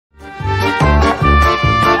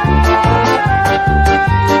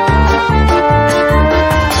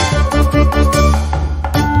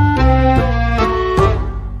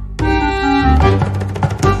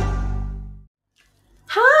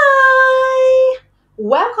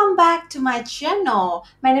back to my channel.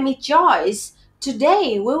 My name is Joyce.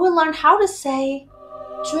 Today we will learn how to say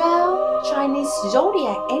 12 Chinese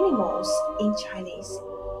zodiac animals in Chinese.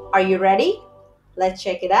 Are you ready? Let's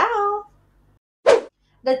check it out.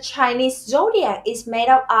 The Chinese zodiac is made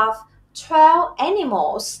up of 12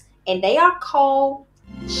 animals and they are called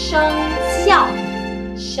生肖.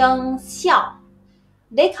 生肖.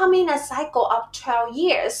 They come in a cycle of 12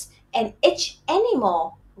 years and each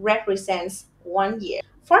animal represents 1 year.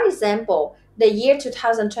 For example, the year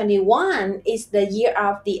 2021 is the year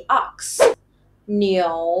of the ox.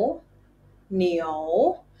 牛,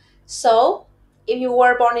 牛. So, if you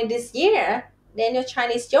were born in this year, then your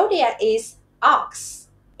Chinese zodiac is ox.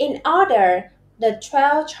 In order, the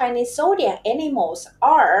 12 Chinese zodiac animals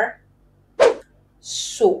are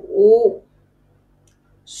鼠,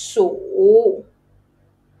 鼠,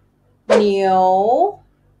 牛,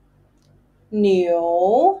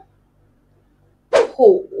 牛,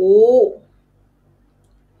 虎,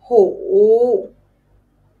 虎,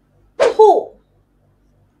 兔,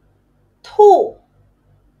 兔,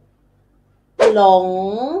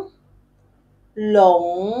 龙,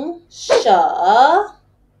 龙, 蛇,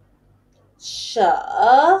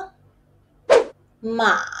 蛇,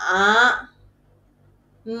 马,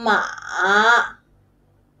 马,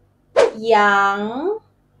 羊,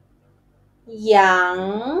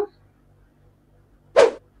 羊,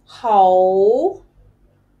 猴,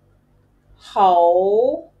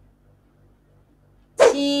 猴,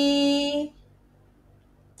 鸡,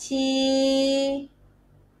 鸡,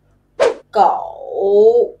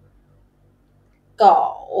 狗,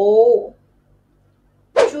 狗,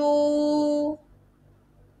 猪,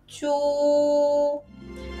 猪.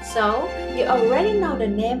 So, you already know the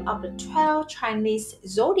name of the 12 Chinese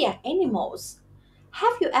zodiac animals.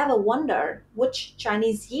 Have you ever wondered which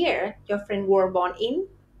Chinese year your friend were born in?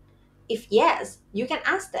 If yes, you can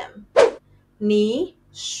ask them. 你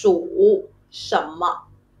属什么?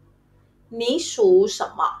 你属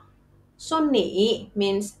什么? So 你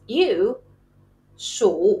means you,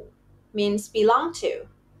 属 means belong to,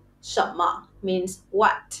 什么 means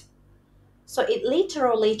what. So it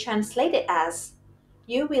literally translated as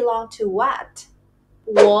you belong to what?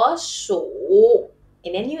 我属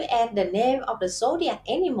and then you add the name of the zodiac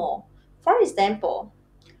animal. For example,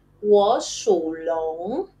 我属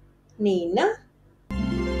龙, 你呢?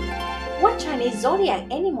 What Chinese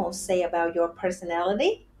zodiac animals say about your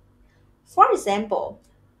personality? For example,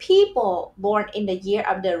 people born in the year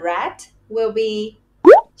of the rat will be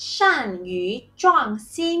善于壮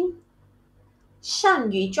心,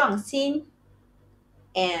 善于壮心,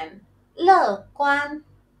 and 乐观,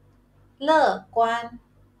 乐观.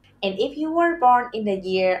 And if you were born in the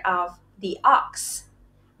year of the ox,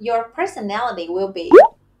 your personality will be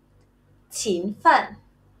勤奋,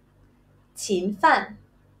 勤奋,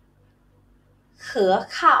 和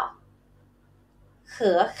靠,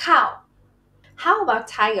 和靠. How about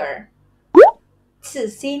tiger? 刺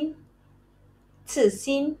心, 刺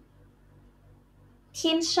心,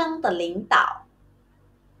 天生的领导,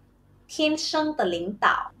 天生的领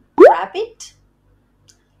导. Rabbit,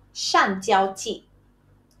 善交际,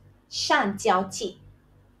 善交际,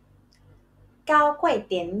 高贵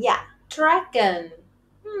典雅. Dragon,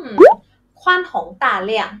 宽宏大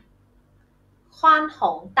量, 宽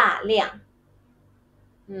宏大量.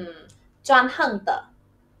 专横的,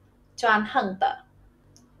 专横的.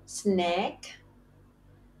 Snake,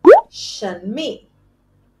 神秘,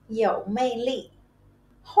 有魅力.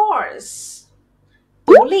 Horse,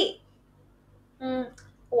 独立,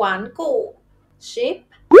 顽固. Sheep,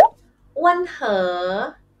 温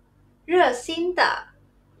和, 热心的.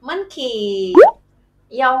 Monkey,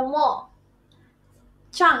 幽默,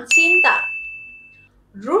 上心的.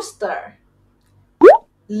 Rooster,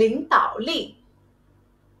 领导力,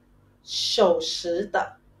 守时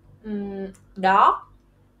的. Dog,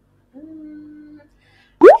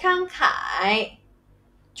 慷慨,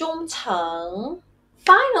 忠诚.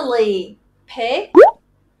 Finally, pig,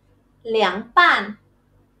 凉拌,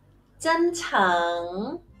 真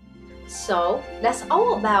诚. So, that's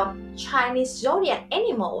all about Chinese zodiac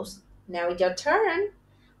animals. Now it's your turn.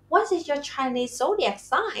 What is your Chinese zodiac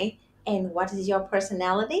sign? And what is your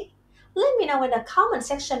personality? Let me know in the comment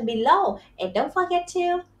section below. And don't forget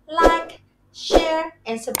to like, share,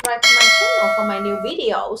 and subscribe to my channel for my new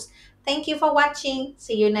videos. Thank you for watching.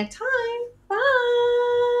 See you next time. Bye!